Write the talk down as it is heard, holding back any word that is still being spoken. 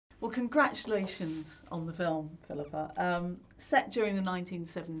Well, congratulations on the film, Philippa. Set during the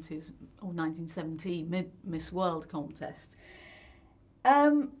 1970s or 1970 Miss World contest.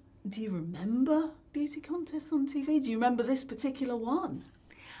 Do you remember beauty contests on TV? Do you remember this particular one?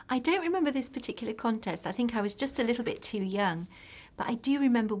 I don't remember this particular contest. I think I was just a little bit too young. But I do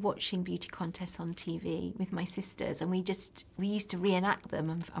remember watching beauty contests on TV with my sisters, and we used to reenact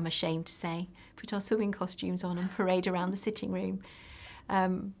them, I'm ashamed to say. Put our swimming costumes on and parade around the sitting room.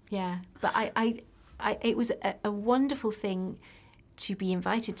 Yeah, but it was a wonderful thing to be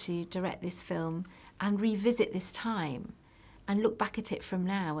invited to direct this film and revisit this time and look back at it from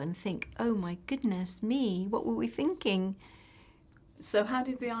now and think, oh my goodness me, what were we thinking? So how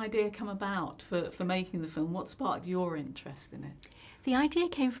did the idea come about for making the film? What sparked your interest in it? The idea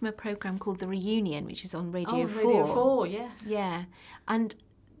came from a programme called The Reunion, which is on Radio 4. Radio 4, yes. Yeah, and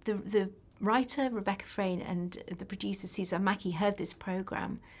the writer, Rebecca Frayne, and the producer, Susan Mackie, heard this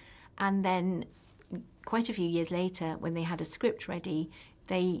programme, and then quite a few years later, when they had a script ready,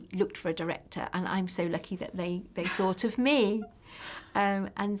 they looked for a director, and I'm so lucky that they thought of me.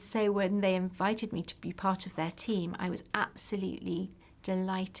 And so when they invited me to be part of their team, I was absolutely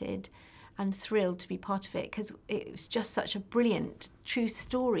delighted and thrilled to be part of it, because it was just such a brilliant, true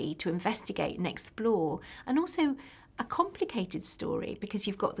story to investigate and explore, and also a complicated story, because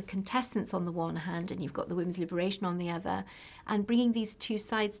you've got the contestants on the one hand and you've got the women's liberation on the other, and bringing these two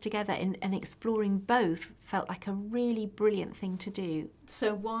sides together and exploring both felt like a really brilliant thing to do.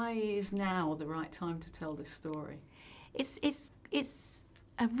 So why is now the right time to tell this story? It's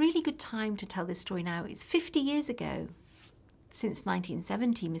a really good time to tell this story now. It's 50 years ago since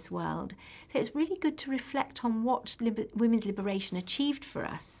 1970 Miss World, so it's really good to reflect on what women's liberation achieved for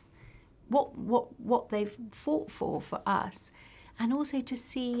us, what they've fought for us, and also to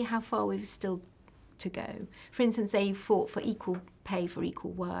see how far we've still to go. For instance, they fought for equal pay for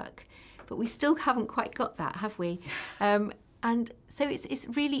equal work, but we still haven't quite got that, have we? And so it's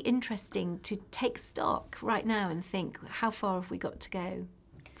really interesting to take stock right now and think, how far have we got to go?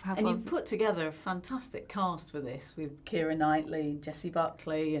 And you've put together a fantastic cast for this, with Keira Knightley, Jessie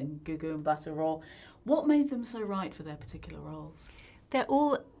Buckley and Gugu Mbatha-Raw. What made them so right for their particular roles? They're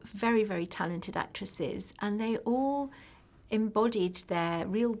all very, very talented actresses, and they all embodied their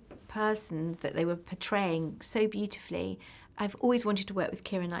real person that they were portraying so beautifully. I've always wanted to work with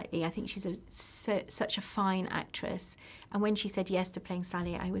Keira Knightley. I think she's such a fine actress. And when she said yes to playing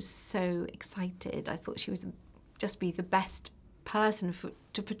Sally, I was so excited. I thought she was just be the best person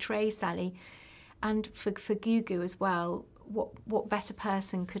to portray Sally. And for Gugu as well, what better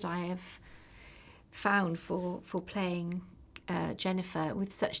person could I have found for playing Jennifer,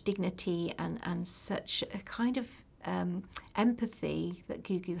 with such dignity and such a kind of empathy that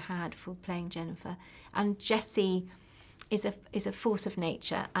Gugu had for playing Jennifer. And Jessie is a force of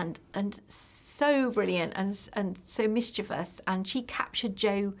nature and so brilliant and so mischievous, and she captured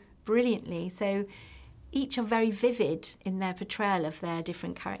Jo brilliantly. So each are very vivid in their portrayal of their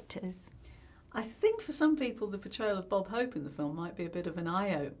different characters. I think for some people the portrayal of Bob Hope in the film might be a bit of an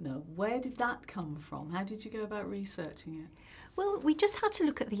eye-opener. Where did that come from? How did you go about researching it? Well, we just had to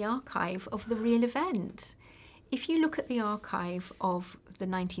look at the archive of the real event. If you look at the archive of the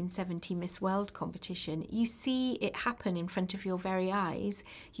 1970 Miss World competition, you see it happen in front of your very eyes.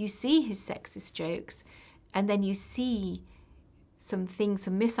 You see his sexist jokes, and then you see some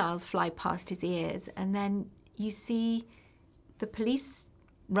missiles fly past his ears, and then you see the police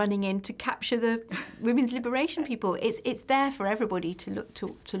running in to capture the women's liberation people. It's there for everybody to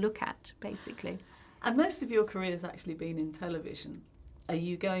look at, basically. And most of your career has actually been in television. Are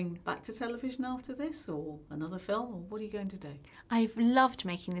you going back to television after this, or another film, or what are you going to do? I've loved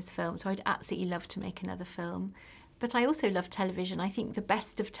making this film, so I'd absolutely love to make another film. But I also love television. I think the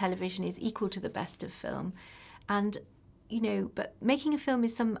best of television is equal to the best of film. And but making a film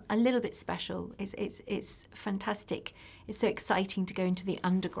is a little bit special. It's fantastic. It's so exciting to go into the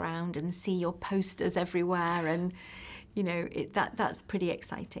underground and see your posters everywhere, and that's pretty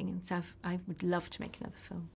exciting. And so I would love to make another film.